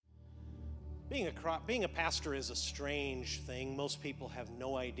Being a pastor is a strange thing. Most people have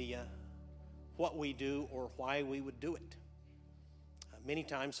no idea what we do or why we would do it. Many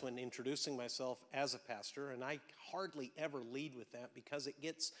times when introducing myself as a pastor, and I hardly ever lead with that because it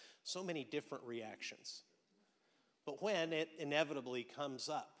gets so many different reactions. But when it inevitably comes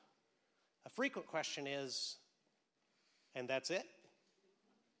up, a frequent question is, and that's it?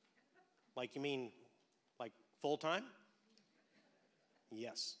 Like, you mean like full-time?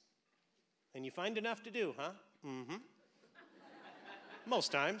 Yes. And you find enough to do, huh? Mm-hmm.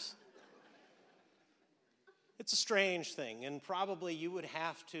 Most times. It's a strange thing, and probably you would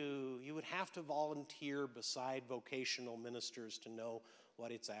have to volunteer beside vocational ministers to know what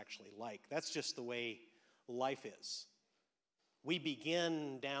it's actually like. That's just the way life is. We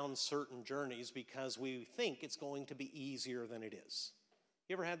begin down certain journeys because we think it's going to be easier than it is.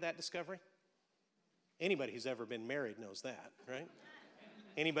 You ever had that discovery? Anybody who's ever been married knows that, right?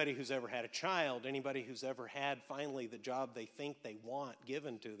 Anybody who's ever had a child, anybody who's ever had finally the job they think they want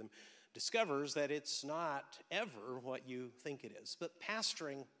given to them, discovers that it's not ever what you think it is. But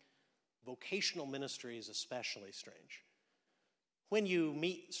pastoring, vocational ministry is especially strange. When you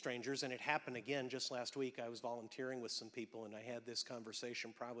meet strangers, and it happened again just last week, I was volunteering with some people, and I had this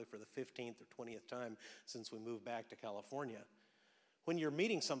conversation probably for the 15th or 20th time since we moved back to California. When you're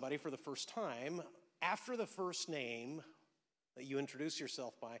meeting somebody for the first time, after the first name that you introduce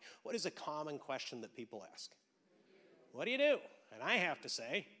yourself by, what is a common question that people ask? What do you do? And I have to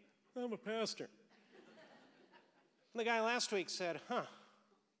say, I'm a pastor. And the guy last week said,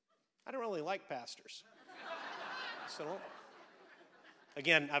 I don't really like pastors. I said, well,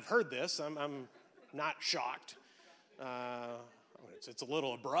 again, I've heard this. I'm not shocked. It's a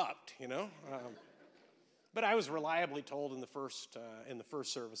little abrupt, you know. But I was reliably told in the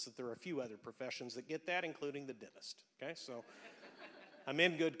first service that there are a few other professions that get that, including the dentist. Okay, so I'm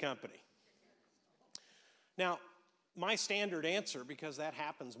in good company. Now, my standard answer, because that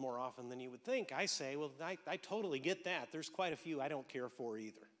happens more often than you would think, I say, well, I totally get that. There's quite a few I don't care for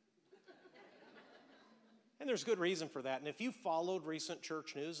either. And there's good reason for that. And if you followed recent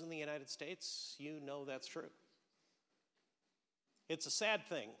church news in the United States, you know that's true. It's a sad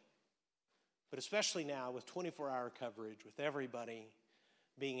thing, but especially now with 24-hour coverage, with everybody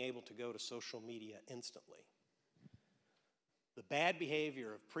being able to go to social media instantly, the bad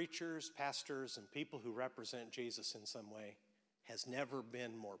behavior of preachers, pastors, and people who represent Jesus in some way has never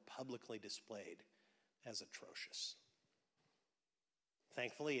been more publicly displayed as atrocious.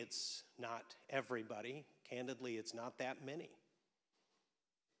 Thankfully, it's not everybody. Candidly, it's not that many.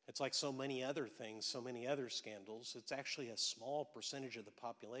 It's like so many other things, so many other scandals. It's actually a small percentage of the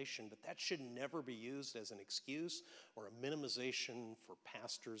population, but that should never be used as an excuse or a minimization for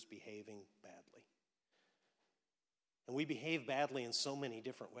pastors behaving badly. And we behave badly in so many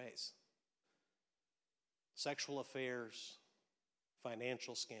different ways. Sexual affairs,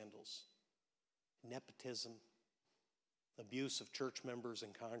 financial scandals, nepotism, abuse of church members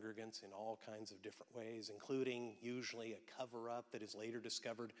and congregants in all kinds of different ways, including usually a cover-up that is later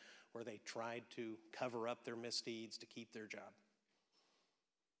discovered where they tried to cover up their misdeeds to keep their job.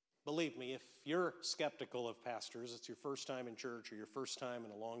 Believe me, if you're skeptical of pastors, it's your first time in church or your first time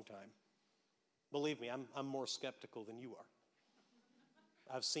in a long time, believe me, I'm more skeptical than you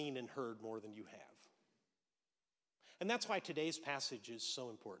are. I've seen and heard more than you have. And that's why today's passage is so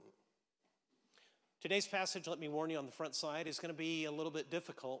important. Today's passage, let me warn you on the front side, is going to be a little bit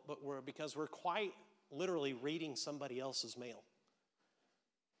difficult, but because we're quite literally reading somebody else's mail.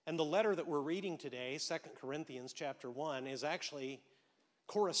 And the letter that we're reading today, 2 Corinthians chapter 1, is actually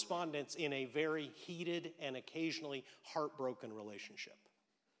correspondence in a very heated and occasionally heartbroken relationship.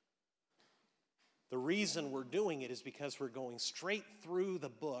 The reason we're doing it is because we're going straight through the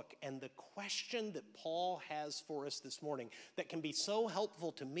book, and the question that Paul has for us this morning that can be so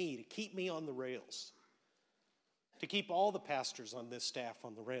helpful to me to keep me on the rails, to keep all the pastors on this staff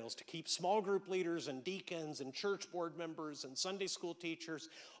on the rails, to keep small group leaders and deacons and church board members and Sunday school teachers,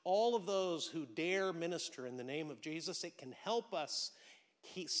 all of those who dare minister in the name of Jesus, it can help us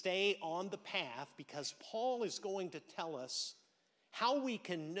stay on the path, because Paul is going to tell us how we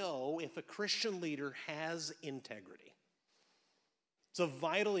can know if a Christian leader has integrity. It's a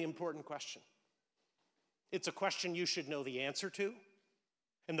vitally important question. It's a question you should know the answer to.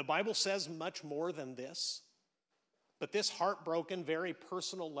 And the Bible says much more than this. But this heartbroken, very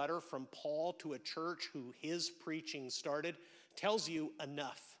personal letter from Paul to a church who his preaching started tells you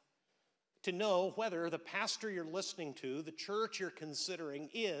enough to know whether the pastor you're listening to, the church you're considering,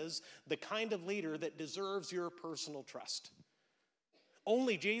 is the kind of leader that deserves your personal trust.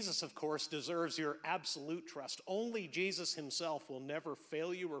 Only Jesus, of course, deserves your absolute trust. Only Jesus himself will never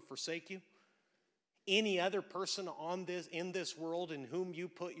fail you or forsake you. Any other person in this world in whom you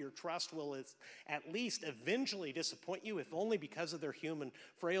put your trust will at least eventually disappoint you, if only because of their human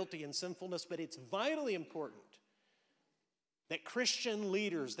frailty and sinfulness. But it's vitally important that Christian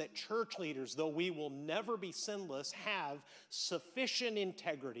leaders, that church leaders, though we will never be sinless, have sufficient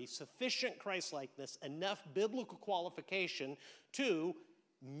integrity, sufficient Christ-likeness, enough biblical qualification to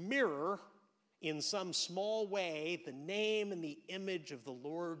mirror in some small way the name and the image of the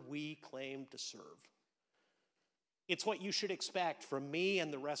Lord we claim to serve. It's what you should expect from me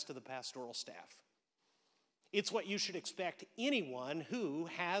and the rest of the pastoral staff. It's what you should expect anyone who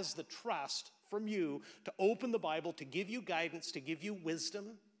has the trust from you to open the Bible, to give you guidance, to give you wisdom.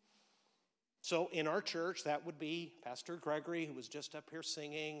 So in our church, that would be Pastor Gregory, who was just up here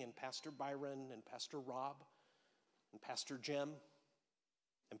singing, and Pastor Byron, and Pastor Rob, and Pastor Jim,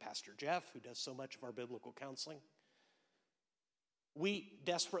 and Pastor Jeff, who does so much of our biblical counseling. We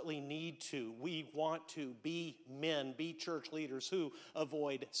desperately we want to be men, be church leaders who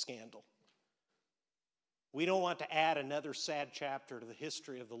avoid scandal. We don't want to add another sad chapter to the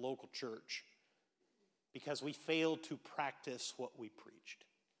history of the local church because we failed to practice what we preached.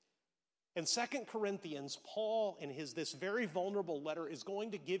 In 2 Corinthians, Paul, in this very vulnerable letter, is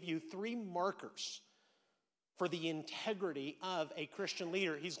going to give you 3 markers for the integrity of a Christian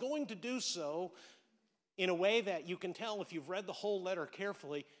leader. He's going to do so in a way that you can tell if you've read the whole letter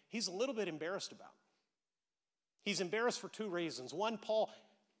carefully, he's a little bit embarrassed about. He's embarrassed for 2 reasons. One, Paul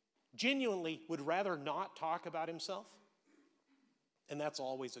genuinely would rather not talk about himself, and that's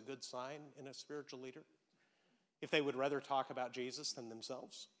always a good sign in a spiritual leader, if they would rather talk about Jesus than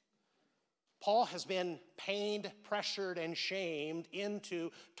themselves. Paul has been pained, pressured, and shamed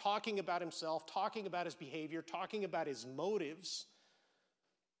into talking about himself, talking about his behavior, talking about his motives,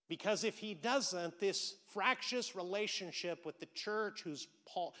 because if he doesn't, this fractious relationship with the church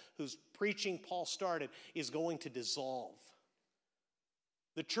whose preaching Paul started is going to dissolve.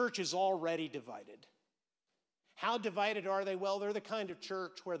 The church is already divided. How divided are they? Well, they're the kind of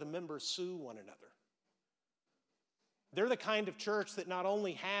church where the members sue one another. They're the kind of church that not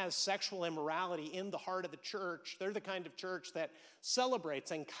only has sexual immorality in the heart of the church, they're the kind of church that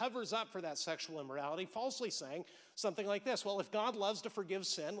celebrates and covers up for that sexual immorality, falsely saying something like this: well, if God loves to forgive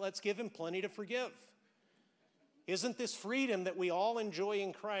sin, let's give him plenty to forgive. Isn't this freedom that we all enjoy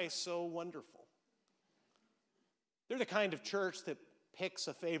in Christ so wonderful? They're the kind of church that picks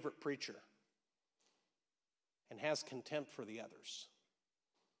a favorite preacher and has contempt for the others.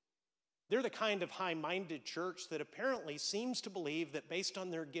 They're the kind of high-minded church that apparently seems to believe that based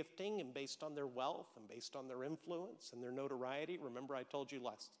on their gifting and based on their wealth and based on their influence and their notoriety, remember I told you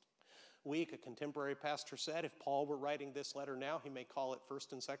last week a contemporary pastor said if Paul were writing this letter now, he may call it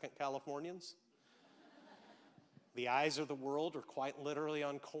 1st and 2nd Californians. The eyes of the world are quite literally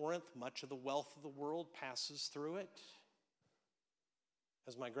on Corinth. Much of the wealth of the world passes through it.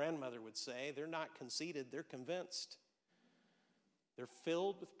 As my grandmother would say, they're not conceited, they're convinced. They're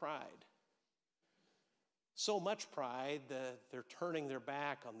filled with pride. So much pride that they're turning their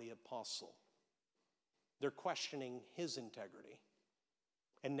back on the apostle. They're questioning his integrity.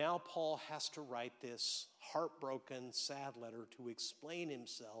 And now Paul has to write this heartbroken, sad letter to explain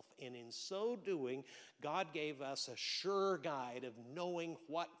himself. And in so doing, God gave us a sure guide of knowing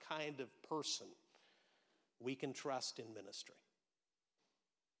what kind of person we can trust in ministry.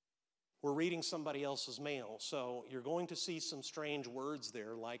 We're reading somebody else's mail, so you're going to see some strange words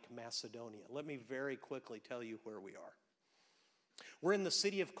there like Macedonia. Let me very quickly tell you where we are. We're in the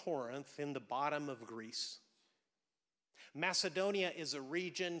city of Corinth in the bottom of Greece. Macedonia is a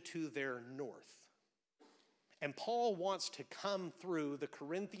region to their north. And Paul wants to come through the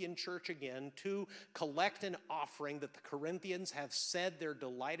Corinthian church again to collect an offering that the Corinthians have said they're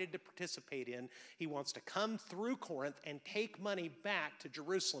delighted to participate in. He wants to come through Corinth and take money back to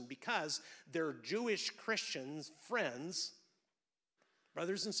Jerusalem because their Jewish Christians, friends,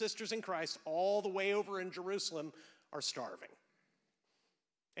 brothers and sisters in Christ, all the way over in Jerusalem are starving.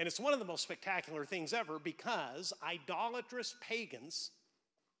 And it's one of the most spectacular things ever because idolatrous pagans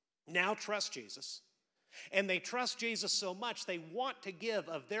now trust Jesus. And they trust Jesus so much they want to give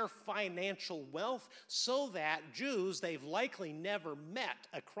of their financial wealth so that Jews they've likely never met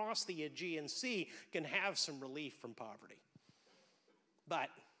across the Aegean Sea can have some relief from poverty. But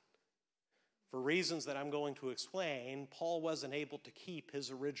for reasons that I'm going to explain, Paul wasn't able to keep his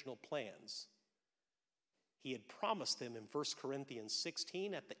original plans. He had promised them in 1 Corinthians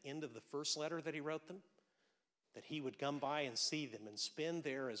 16 at the end of the first letter that he wrote them that he would come by and see them and spend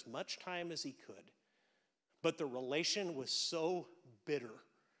there as much time as he could. But the relation was so bitter.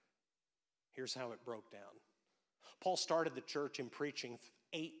 Here's how it broke down. Paul started the church in preaching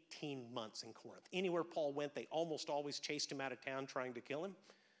 18 months in Corinth. Anywhere Paul went, they almost always chased him out of town trying to kill him.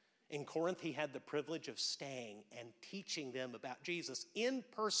 In Corinth, he had the privilege of staying and teaching them about Jesus in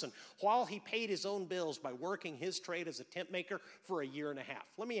person while he paid his own bills by working his trade as a tent maker for a year and a half.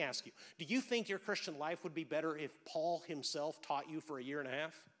 Let me ask you, do you think your Christian life would be better if Paul himself taught you for a year and a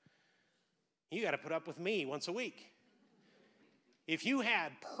half? You got to put up with me once a week. If you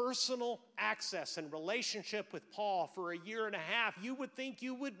had personal access and relationship with Paul for a year and a half, you would think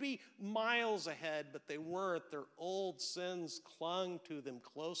you would be miles ahead, but they weren't. Their old sins clung to them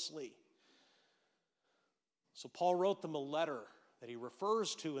closely. So Paul wrote them a letter that he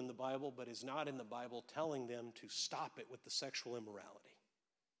refers to in the Bible, but is not in the Bible, telling them to stop it with the sexual immorality.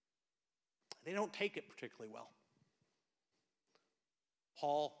 They don't take it particularly well.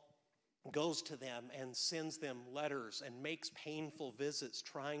 Paul goes to them and sends them letters and makes painful visits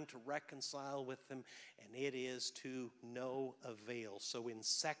trying to reconcile with them, and it is to no avail. So in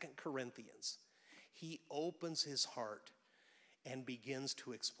 2 Corinthians, he opens his heart and begins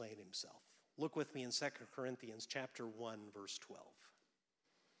to explain himself. Look with me in 2 Corinthians chapter 1, verse 12.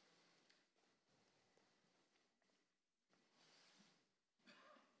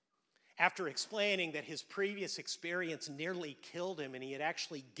 After explaining that his previous experience nearly killed him and he had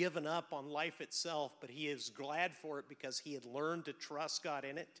actually given up on life itself, but he is glad for it because he had learned to trust God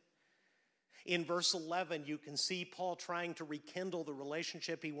in it. In verse 11, you can see Paul trying to rekindle the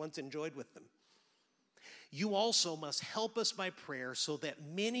relationship he once enjoyed with them. You also must help us by prayer so that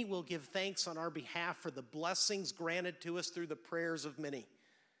many will give thanks on our behalf for the blessings granted to us through the prayers of many.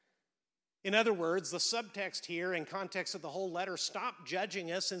 In other words, the subtext here in context of the whole letter, stop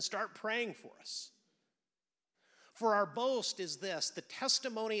judging us and start praying for us. For our boast is this, the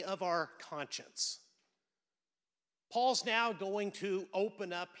testimony of our conscience. Paul's now going to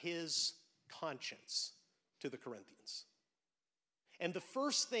open up his conscience to the Corinthians. And the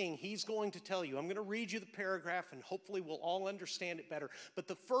first thing he's going to tell you, I'm going to read you the paragraph and hopefully we'll all understand it better. But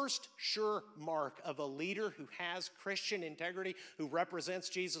the first sure mark of a leader who has Christian integrity, who represents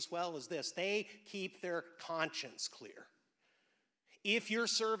Jesus well, is this: they keep their conscience clear. If you're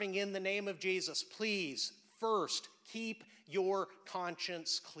serving in the name of Jesus, please first keep your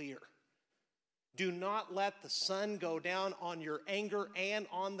conscience clear. Do not let the sun go down on your anger and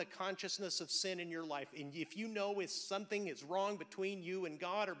on the consciousness of sin in your life. And if you know if something is wrong between you and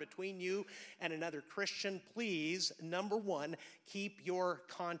God or between you and another Christian, please, number one, keep your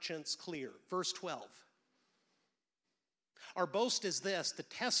conscience clear. Verse 12. Our boast is this, the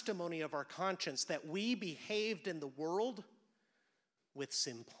testimony of our conscience, that we behaved in the world with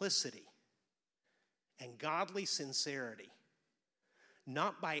simplicity and godly sincerity,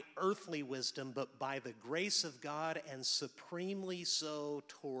 not by earthly wisdom, but by the grace of God, and supremely so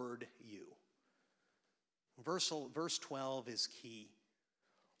toward you. Verse 12 is key.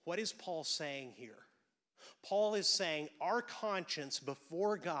 What is Paul saying here? Paul is saying our conscience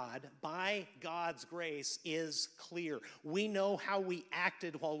before God, by God's grace, is clear. We know how we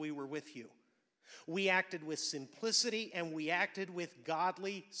acted while we were with you. We acted with simplicity and we acted with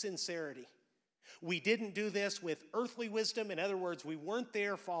godly sincerity. We didn't do this with earthly wisdom. In other words, we weren't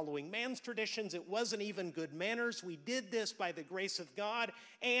there following man's traditions. It wasn't even good manners. We did this by the grace of God,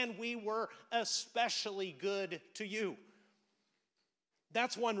 and we were especially good to you.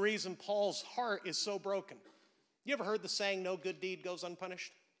 That's one reason Paul's heart is so broken. You ever heard the saying, no good deed goes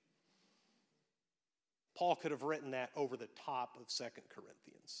unpunished? Paul could have written that over the top of 2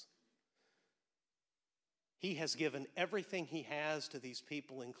 Corinthians. He has given everything he has to these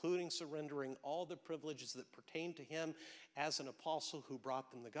people, including surrendering all the privileges that pertain to him as an apostle who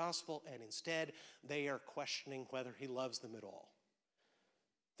brought them the gospel, and instead they are questioning whether he loves them at all.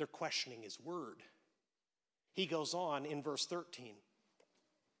 They're questioning his word. He goes on in verse 13.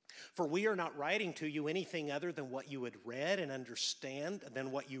 For we are not writing to you anything other than what you had read and understand,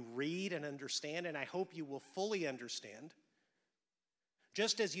 than what you read and understand, and I hope you will fully understand.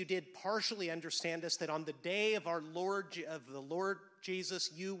 Just as you did partially understand us, that on the day of the Lord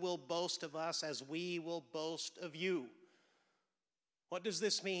Jesus, you will boast of us as we will boast of you. What does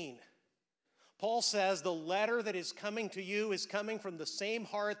this mean? Paul says the letter that is coming to you is coming from the same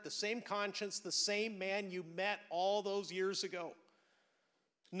heart, the same conscience, the same man you met all those years ago.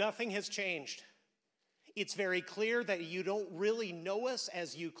 Nothing has changed. It's very clear that you don't really know us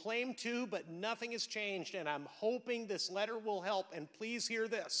as you claim to, but nothing has changed, and I'm hoping this letter will help. And please hear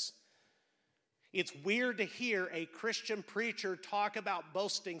this. It's weird to hear a Christian preacher talk about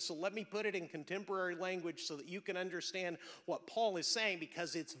boasting, so let me put it in contemporary language so that you can understand what Paul is saying,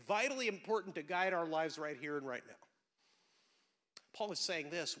 because it's vitally important to guide our lives right here and right now. Paul is saying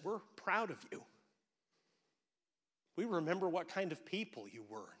this: we're proud of you. We remember what kind of people you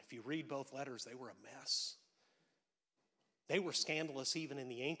were. And if you read both letters, they were a mess. They were scandalous even in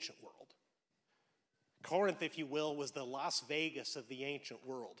the ancient world. Corinth, if you will, was the Las Vegas of the ancient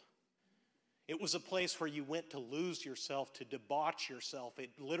world. It was a place where you went to lose yourself, to debauch yourself.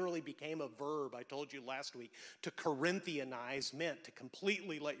 It literally became a verb, I told you last week. To Corinthianize meant to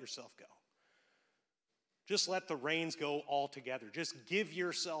completely let yourself go. Just let the reins go altogether. Just give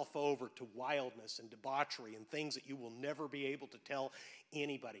yourself over to wildness and debauchery and things that you will never be able to tell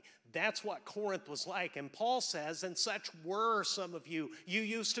anybody. That's what Corinth was like. And Paul says, and such were some of you. You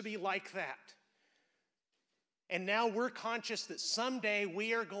used to be like that. And now we're conscious that someday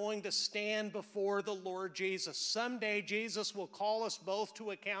we are going to stand before the Lord Jesus. Someday Jesus will call us both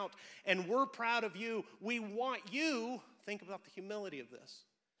to account, and we're proud of you. We want you, think about the humility of this.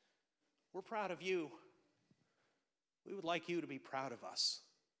 We're proud of you. We would like you to be proud of us.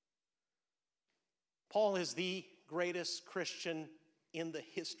 Paul is the greatest Christian in the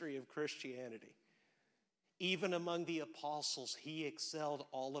history of Christianity. Even among the apostles, he excelled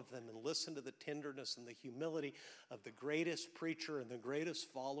all of them. And listen to the tenderness and the humility of the greatest preacher and the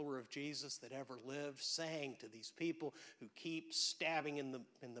greatest follower of Jesus that ever lived, saying to these people who keep stabbing in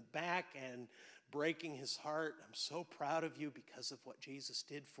the back and breaking his heart, I'm so proud of you because of what Jesus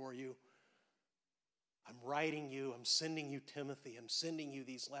did for you. I'm writing you, I'm sending you Timothy, I'm sending you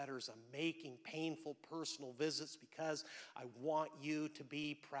these letters, I'm making painful personal visits because I want you to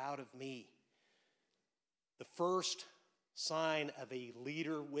be proud of me. The first sign of a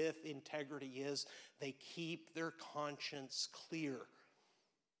leader with integrity is they keep their conscience clear.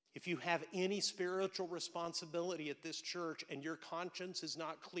 If you have any spiritual responsibility at this church and your conscience is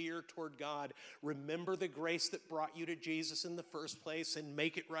not clear toward God, remember the grace that brought you to Jesus in the first place and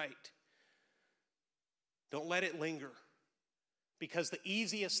make it right. Don't let it linger. Because the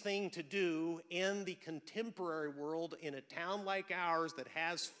easiest thing to do in the contemporary world in a town like ours that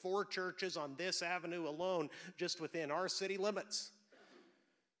has 4 churches on this avenue alone, just within our city limits,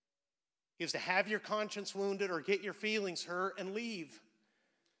 is to have your conscience wounded or get your feelings hurt and leave.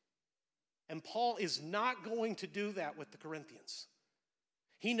 And Paul is not going to do that with the Corinthians.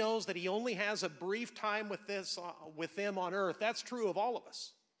 He knows that he only has a brief time with them on earth. That's true of all of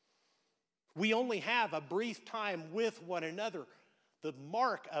us. We only have a brief time with one another. The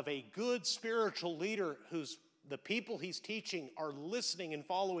mark of a good spiritual leader who's the people he's teaching are listening and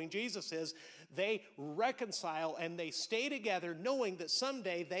following Jesus is they reconcile and they stay together knowing that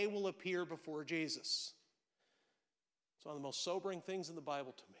someday they will appear before Jesus. It's one of the most sobering things in the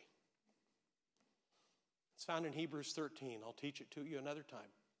Bible to me. It's found in Hebrews 13. I'll teach it to you another time.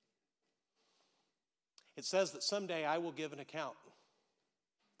 It says that someday I will give an account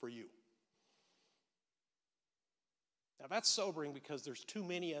for you. Now that's sobering because there's too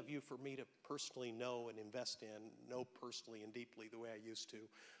many of you for me to personally know and invest in, know personally and deeply the way I used to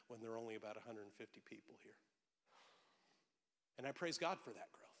when there are only about 150 people here. And I praise God for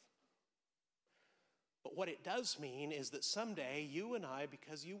that growth. But what it does mean is that someday you and I,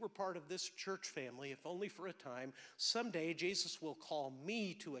 because you were part of this church family, if only for a time, someday Jesus will call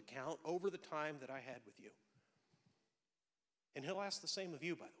me to account over the time that I had with you. And he'll ask the same of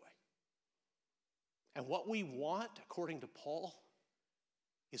you, by the way. And what we want, according to Paul,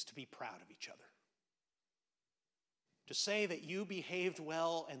 is to be proud of each other. To say that you behaved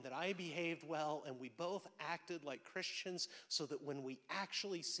well and that I behaved well and we both acted like Christians so that when we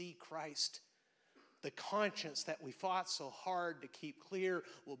actually see Christ, the conscience that we fought so hard to keep clear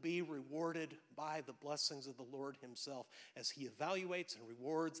will be rewarded by the blessings of the Lord himself as he evaluates and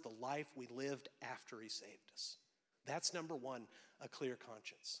rewards the life we lived after he saved us. That's number one, a clear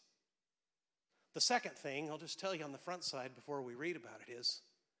conscience. The second thing, I'll just tell you on the front side before we read about it, is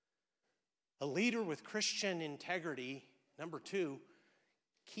a leader with Christian integrity, number 2,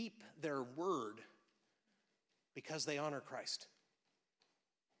 keep their word because they honor Christ.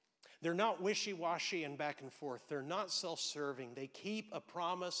 They're not wishy-washy and back and forth. They're not self-serving. They keep a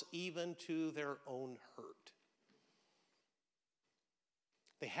promise even to their own hurt.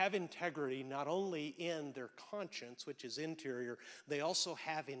 They have integrity not only in their conscience, which is interior, they also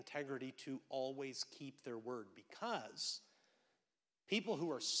have integrity to always keep their word because people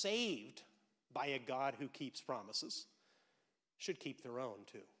who are saved by a God who keeps promises should keep their own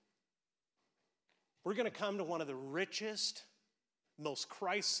too. We're going to come to one of the richest, most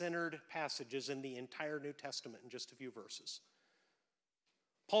Christ-centered passages in the entire New Testament in just a few verses.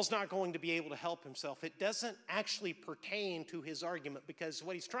 Paul's not going to be able to help himself. It doesn't actually pertain to his argument because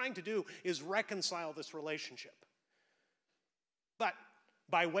what he's trying to do is reconcile this relationship. But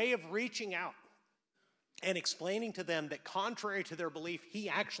by way of reaching out and explaining to them that contrary to their belief, he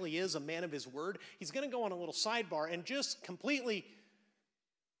actually is a man of his word, he's going to go on a little sidebar and just completely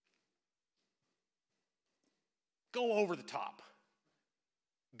go over the top,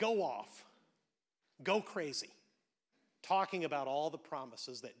 go off, go crazy, talking about all the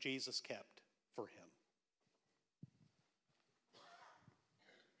promises that Jesus kept for him.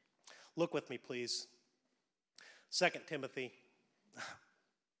 Look with me, please. 2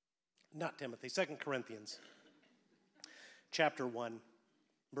 Corinthians, chapter 1,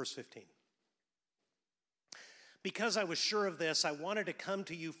 verse 15. Because I was sure of this, I wanted to come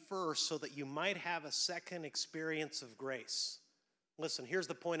to you first so that you might have a second experience of grace. Listen, here's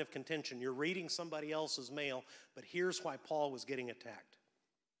the point of contention. You're reading somebody else's mail, but here's why Paul was getting attacked.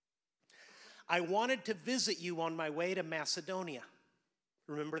 I wanted to visit you on my way to Macedonia.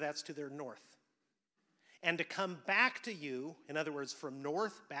 Remember, that's to their north. And to come back to you, in other words, from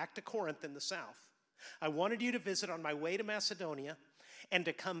north back to Corinth in the south. I wanted you to visit on my way to Macedonia, and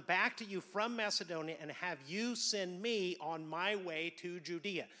to come back to you from Macedonia and have you send me on my way to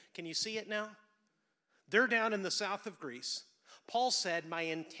Judea. Can you see it now? They're down in the south of Greece. Paul said, my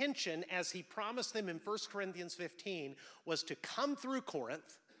intention, as he promised them in 1 Corinthians 15, was to come through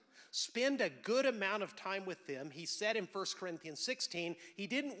Corinth, spend a good amount of time with them. He said in 1 Corinthians 16, he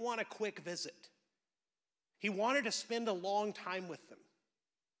didn't want a quick visit. He wanted to spend a long time with them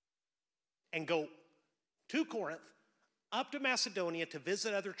and go to Corinth, up to Macedonia to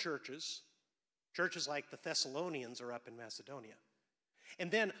visit other churches. Churches like the Thessalonians are up in Macedonia. And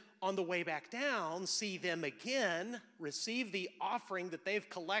then on the way back down, see them again, receive the offering that they've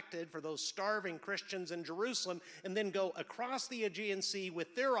collected for those starving Christians in Jerusalem, and then go across the Aegean Sea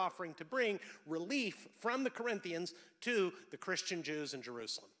with their offering to bring relief from the Corinthians to the Christian Jews in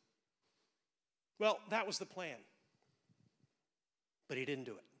Jerusalem. Well, that was the plan. But he didn't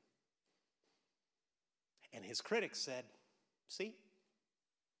do it. And his critics said, see,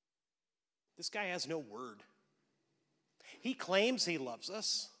 this guy has no word. He claims he loves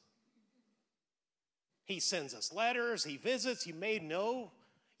us. He sends us letters, he visits. You may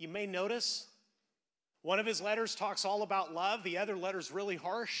notice one of his letters talks all about love. The other letter's really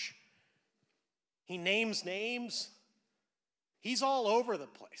harsh. He names names. He's all over the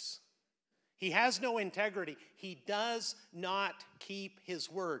place. He has no integrity. He does not keep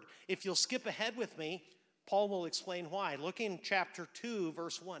his word. If you'll skip ahead with me, Paul will explain why. Look in chapter 2,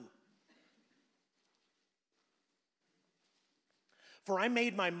 verse 1. For I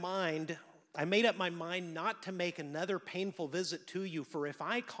made up my mind not to make another painful visit to you, for if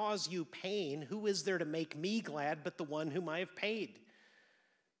I cause you pain, who is there to make me glad but the one whom I have paid?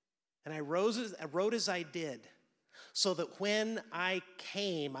 And I wrote as I did, so that when I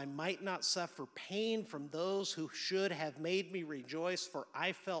came, I might not suffer pain from those who should have made me rejoice, for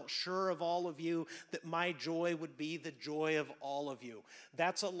I felt sure of all of you that my joy would be the joy of all of you.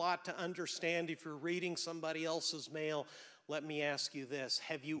 That's a lot to understand if you're reading somebody else's mail. Let me ask you this.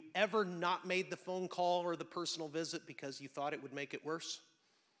 Have you ever not made the phone call or the personal visit because you thought it would make it worse?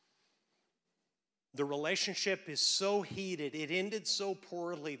 The relationship is so heated, it ended so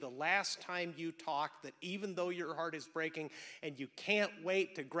poorly the last time you talked that even though your heart is breaking and you can't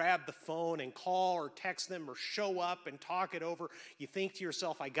wait to grab the phone and call or text them or show up and talk it over, you think to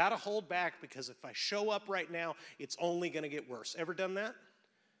yourself, I got to hold back because if I show up right now, it's only going to get worse. Ever done that?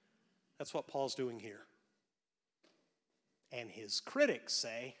 That's what Paul's doing here. And his critics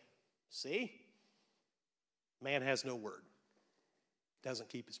say, see, man has no word, doesn't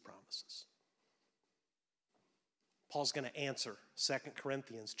keep his promises. Paul's going to answer 2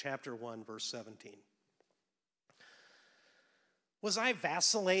 Corinthians chapter 1, verse 17. Was I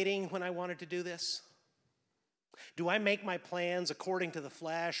vacillating when I wanted to do this? Do I make my plans according to the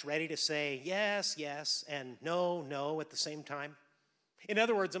flesh, ready to say yes, yes, and no, no at the same time? In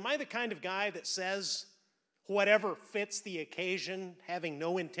other words, am I the kind of guy that says whatever fits the occasion, having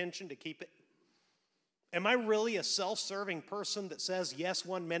no intention to keep it? Am I really a self-serving person that says yes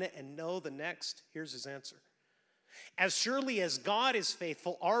 1 minute and no the next? Here's his answer. As surely as God is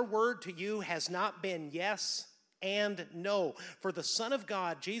faithful, our word to you has not been yes and no. For the Son of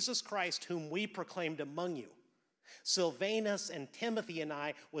God, Jesus Christ, whom we proclaimed among you, Silvanus and Timothy and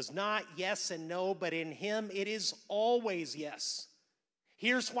I, was not yes and no, but in him it is always yes.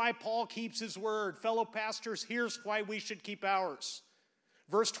 Here's why Paul keeps his word. Fellow pastors, here's why we should keep ours.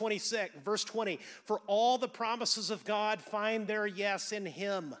 Verse 20, for all the promises of God find their yes in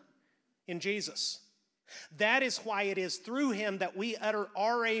him, in Jesus. That is why it is through him that we utter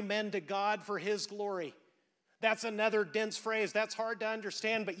our amen to God for his glory. That's another dense phrase. That's hard to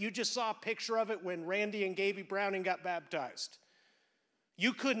understand, but you just saw a picture of it when Randy and Gaby Browning got baptized.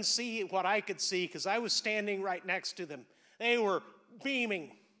 You couldn't see what I could see because I was standing right next to them. They were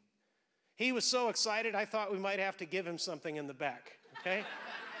beaming. He was so excited, I thought we might have to give him something in the back, okay?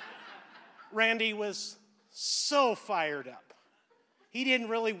 Randy was so fired up. He didn't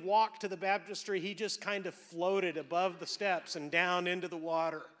really walk to the baptistry. He just kind of floated above the steps and down into the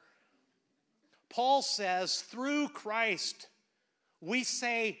water. Paul says, through Christ, we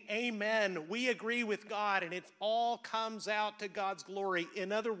say amen. We agree with God, and it all comes out to God's glory.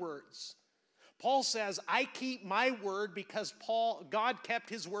 In other words, Paul says, I keep my word because God kept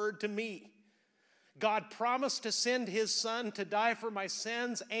his word to me. God promised to send his son to die for my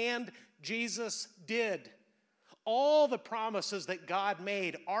sins, and Jesus did. All the promises that God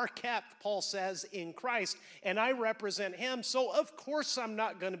made are kept, Paul says, in Christ, and I represent him. So of course I'm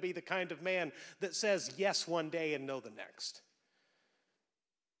not going to be the kind of man that says yes one day and no the next.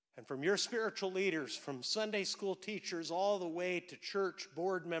 And from your spiritual leaders, from Sunday school teachers all the way to church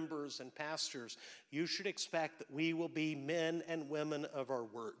board members and pastors, you should expect that we will be men and women of our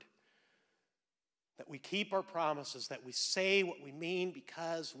word. That we keep our promises, that we say what we mean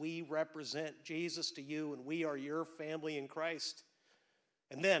because we represent Jesus to you and we are your family in Christ.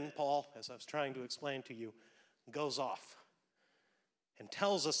 And then Paul, as I was trying to explain to you, goes off and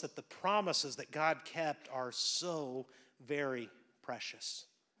tells us that the promises that God kept are so very precious.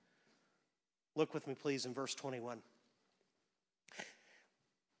 Look with me, please, in verse 21.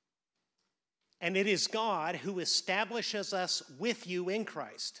 And it is God who establishes us with you in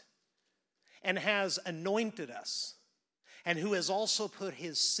Christ, and has anointed us, and who has also put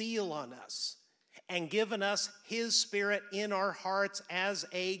his seal on us, and given us his Spirit in our hearts as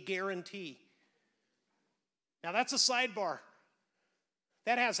a guarantee. Now that's a sidebar.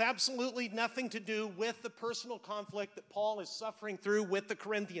 That has absolutely nothing to do with the personal conflict that Paul is suffering through with the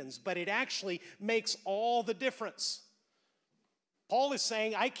Corinthians, but it actually makes all the difference. Paul is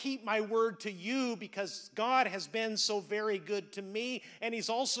saying, I keep my word to you because God has been so very good to me, and he's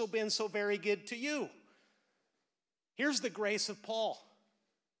also been so very good to you. Here's the grace of Paul.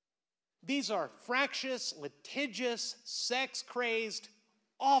 These are fractious, litigious, sex-crazed,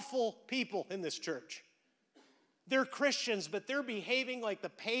 awful people in this church. They're Christians, but they're behaving like the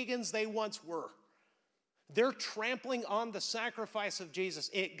pagans they once were. They're trampling on the sacrifice of Jesus.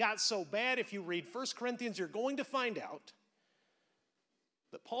 It got so bad, if you read 1 Corinthians, you're going to find out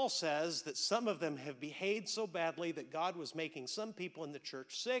that Paul says that some of them have behaved so badly that God was making some people in the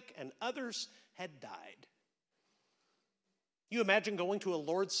church sick and others had died. You imagine going to a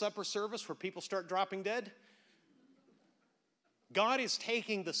Lord's Supper service where people start dropping dead? God is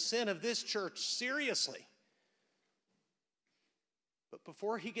taking the sin of this church seriously. But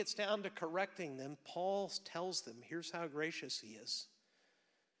before he gets down to correcting them, Paul tells them, here's how gracious he is.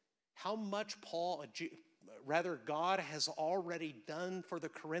 How much God has already done for the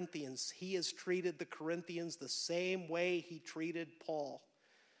Corinthians. He has treated the Corinthians the same way he treated Paul.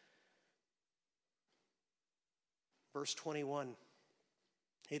 Verse 21,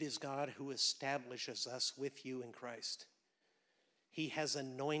 it is God who establishes us with you in Christ. He has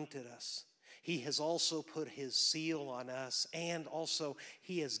anointed us. He has also put his seal on us, and also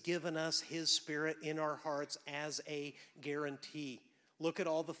he has given us his Spirit in our hearts as a guarantee. Look at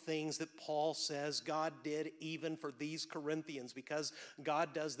all the things that Paul says God did even for these Corinthians, because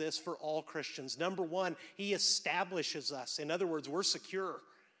God does this for all Christians. Number one, he establishes us. In other words, we're secure.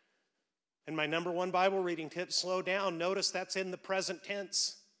 And my number one Bible reading tip, slow down. Notice that's in the present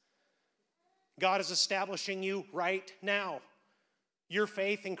tense. God is establishing you right now. Your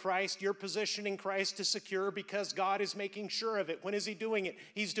faith in Christ, your position in Christ is secure because God is making sure of it. When is he doing it?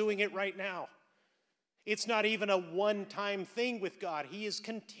 He's doing it right now. It's not even a one-time thing with God. He is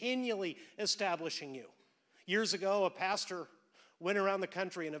continually establishing you. Years ago, an evangelist went around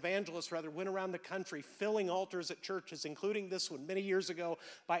the country filling altars at churches, including this one many years ago,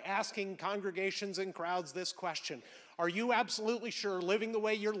 by asking congregations and crowds this question: are you absolutely sure, living the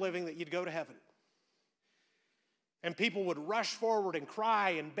way you're living, that you'd go to heaven? And people would rush forward and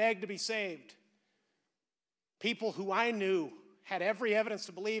cry and beg to be saved. People who I knew had every evidence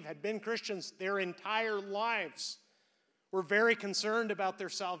to believe had been Christians their entire lives were very concerned about their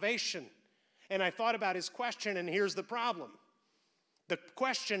salvation. And I thought about his question, and here's the problem. The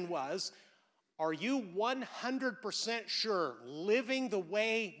question was, are you 100% sure, living the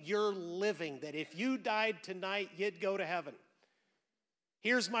way you're living, that if you died tonight, you'd go to heaven?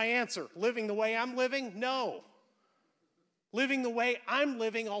 Here's my answer. Living the way I'm living? No. Living the way I'm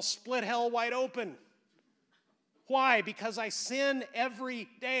living, I'll split hell wide open. Why? Because I sin every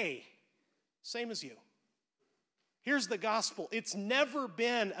day. Same as you. Here's the gospel. It's never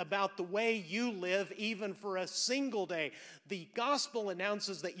been about the way you live, even for a single day. The gospel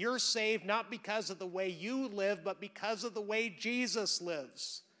announces that you're saved not because of the way you live, but because of the way Jesus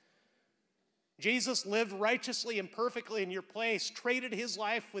lives. Jesus lived righteously and perfectly in your place, traded his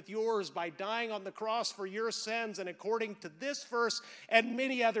life with yours by dying on the cross for your sins, and according to this verse and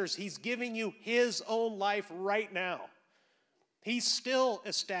many others, he's giving you his own life right now. He's still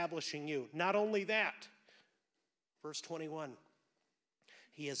establishing you. Not only that, verse 21,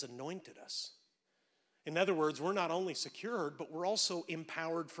 he has anointed us. In other words, we're not only secured, but we're also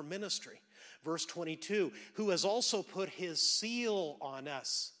empowered for ministry. Verse 22, who has also put his seal on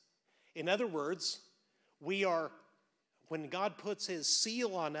us. In other words, when God puts his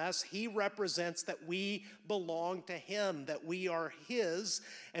seal on us, he represents that we belong to him, that we are his.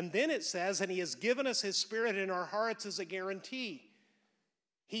 And then it says, and he has given us his Spirit in our hearts as a guarantee.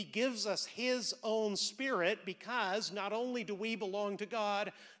 He gives us his own Spirit because not only do we belong to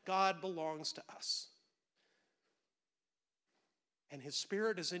God, God belongs to us. And his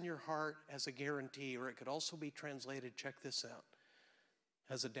Spirit is in your heart as a guarantee, or it could also be translated, check this out,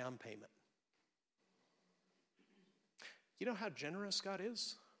 as a down payment. You know how generous God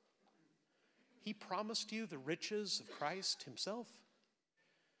is? He promised you the riches of Christ himself.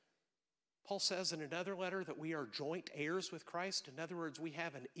 Paul says in another letter that we are joint heirs with Christ. In other words, we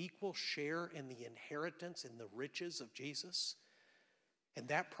have an equal share in the inheritance, in the riches of Jesus. And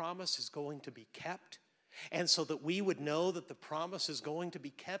that promise is going to be kept. And so that we would know that the promise is going to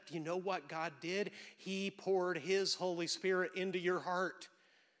be kept, you know what God did? He poured his Holy Spirit into your heart.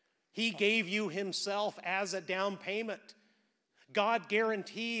 He gave you himself as a down payment. God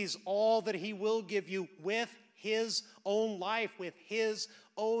guarantees all that he will give you with his own life, with his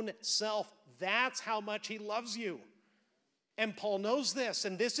own self. That's how much he loves you. And Paul knows this,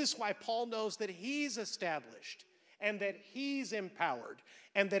 and this is why Paul knows that he's established and that he's empowered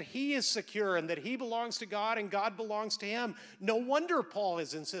and that he is secure and that he belongs to God and God belongs to him. No wonder Paul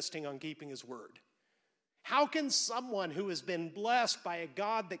is insisting on keeping his word. How can someone who has been blessed by a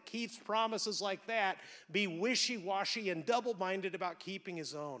God that keeps promises like that be wishy-washy and double-minded about keeping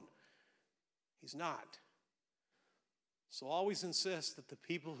his own? He's not. So always insist that the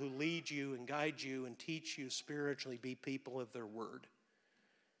people who lead you and guide you and teach you spiritually be people of their word.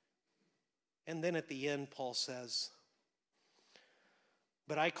 And then at the end, Paul says,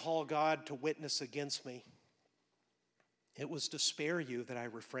 but I call God to witness against me. It was to spare you that I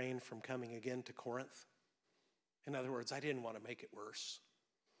refrained from coming again to Corinth. In other words, I didn't want to make it worse.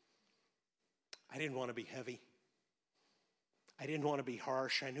 I didn't want to be heavy. I didn't want to be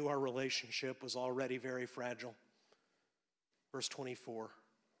harsh. I knew our relationship was already very fragile. Verse 24.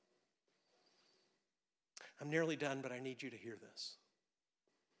 I'm nearly done, but I need you to hear this.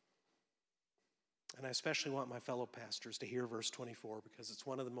 And I especially want my fellow pastors to hear verse 24 because it's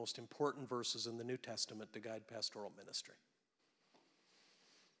one of the most important verses in the New Testament to guide pastoral ministry.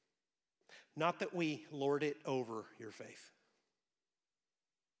 Not that we lord it over your faith.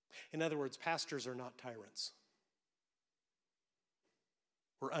 In other words, pastors are not tyrants.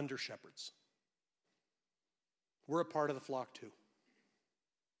 We're under shepherds. We're a part of the flock too.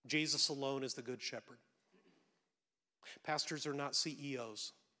 Jesus alone is the good shepherd. Pastors are not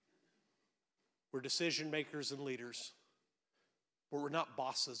CEOs. We're decision makers and leaders. But we're not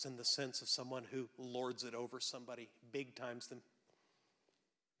bosses in the sense of someone who lords it over somebody, big times them,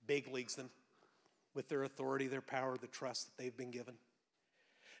 big leagues them with their authority, their power, the trust that they've been given.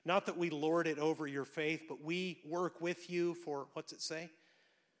 Not that we lord it over your faith, but we work with you for, what's it say?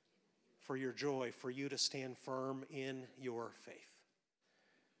 For your joy, for you to stand firm in your faith.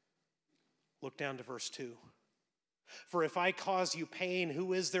 Look down to verse 2. For if I cause you pain,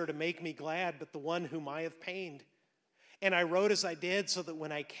 who is there to make me glad but the one whom I have pained? And I wrote as I did so that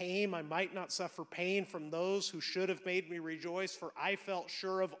when I came, I might not suffer pain from those who should have made me rejoice, for I felt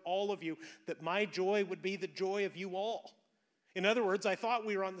sure of all of you that my joy would be the joy of you all. In other words, I thought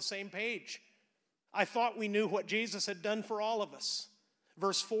we were on the same page. I thought we knew what Jesus had done for all of us.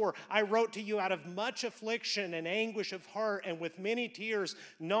 Verse 4, I wrote to you out of much affliction and anguish of heart and with many tears,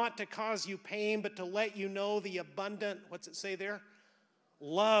 not to cause you pain, but to let you know the abundant, what's it say there?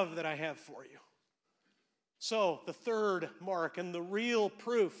 Love that I have for you. So the third mark and the real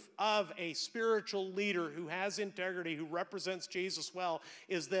proof of a spiritual leader who has integrity, who represents Jesus well,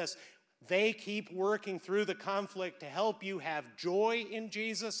 is this. They keep working through the conflict to help you have joy in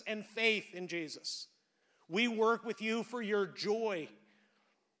Jesus and faith in Jesus. We work with you for your joy.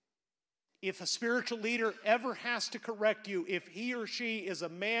 If a spiritual leader ever has to correct you, if he or she is a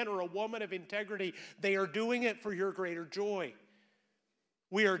man or a woman of integrity, they are doing it for your greater joy.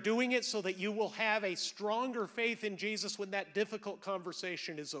 We are doing it so that you will have a stronger faith in Jesus when that difficult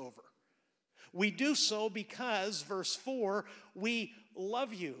conversation is over. We do so because, verse 4, we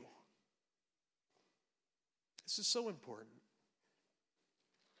love you. This is so important.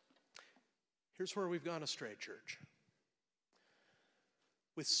 Here's where we've gone astray, church.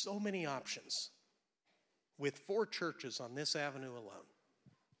 With so many options, with 4 churches on this avenue alone,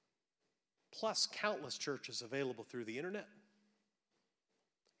 plus countless churches available through the internet,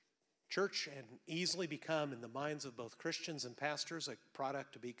 church can easily become, in the minds of both Christians and pastors, a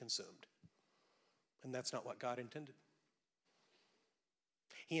product to be consumed. And that's not what God intended.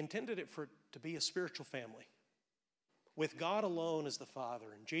 He intended it to be a spiritual family, with God alone as the Father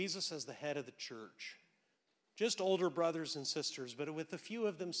and Jesus as the head of the church. Just older brothers and sisters, but with a few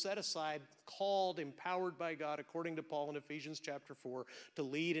of them set aside, called, empowered by God, according to Paul in Ephesians chapter 4, to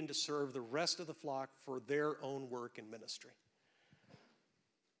lead and to serve the rest of the flock for their own work and ministry.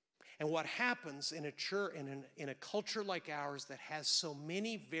 And what happens in a church, in a culture like ours that has so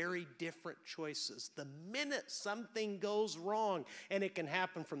many very different choices, the minute something goes wrong, and it can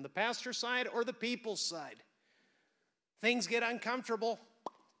happen from the pastor's side or the people's side, things get uncomfortable,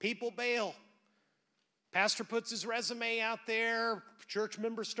 people bail. Pastor puts his resume out there, church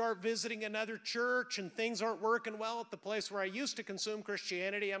members start visiting another church, and things aren't working well at the place where I used to consume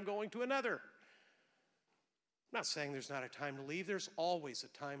Christianity. I'm going to another. I'm not saying there's not a time to leave. There's always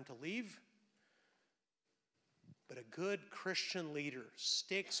a time to leave. But a good Christian leader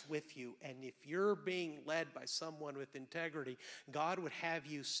sticks with you, and if you're being led by someone with integrity, God would have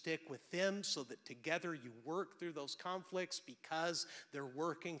you stick with them so that together you work through those conflicts because they're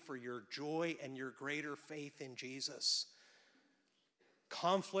working for your joy and your greater faith in Jesus.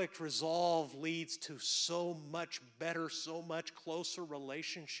 Conflict resolve leads to so much better, so much closer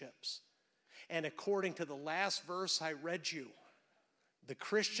relationships. And according to the last verse I read you, the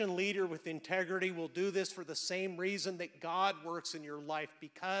Christian leader with integrity will do this for the same reason that God works in your life,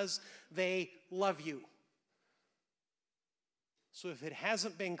 because they love you. So if it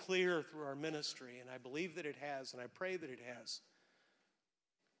hasn't been clear through our ministry, and I believe that it has, and I pray that it has,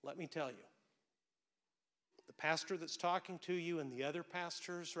 let me tell you, the pastor that's talking to you and the other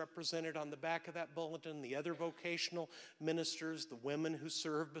pastors represented on the back of that bulletin, the other vocational ministers, the women who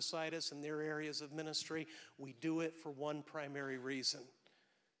serve beside us in their areas of ministry, we do it for one primary reason: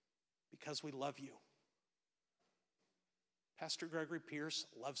 because we love you. Pastor Gregory Pierce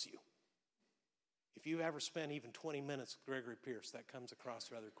loves you. If you've ever spent even 20 minutes with Gregory Pierce, that comes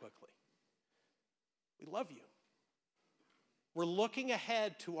across rather quickly. We love you. We're looking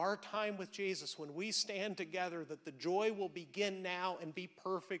ahead to our time with Jesus when we stand together, that the joy will begin now and be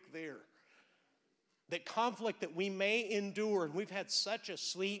perfect there. That conflict that we may endure, and we've had such a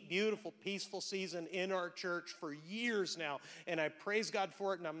sweet, beautiful, peaceful season in our church for years now, and I praise God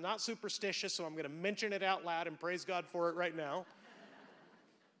for it, and I'm not superstitious, so I'm going to mention it out loud and praise God for it right now.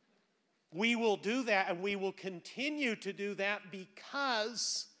 We will do that, and we will continue to do that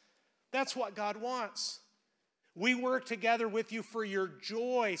because that's what God wants. We work together with you for your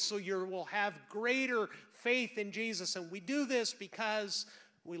joy, so you will have greater faith in Jesus. And we do this because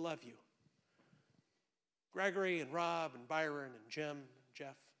we love you. Gregory and Rob and Byron and Jim and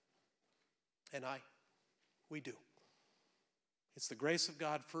Jeff and I, we do. It's the grace of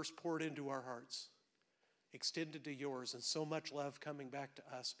God first poured into our hearts, extended to yours, and so much love coming back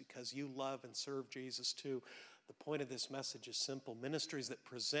to us because you love and serve Jesus too. The point of this message is simple. Ministries that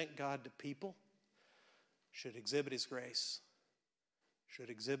present God to people should exhibit his grace, should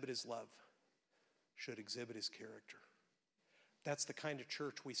exhibit his love, should exhibit his character. That's the kind of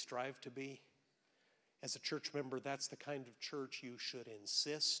church we strive to be. As a church member, that's the kind of church you should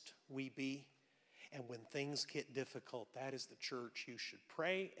insist we be. And when things get difficult, that is the church you should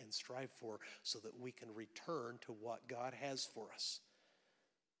pray and strive for so that we can return to what God has for us.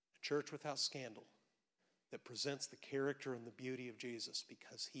 A church without scandal, that presents the character and the beauty of Jesus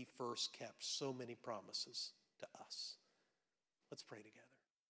because he first kept so many promises to us. Let's pray together.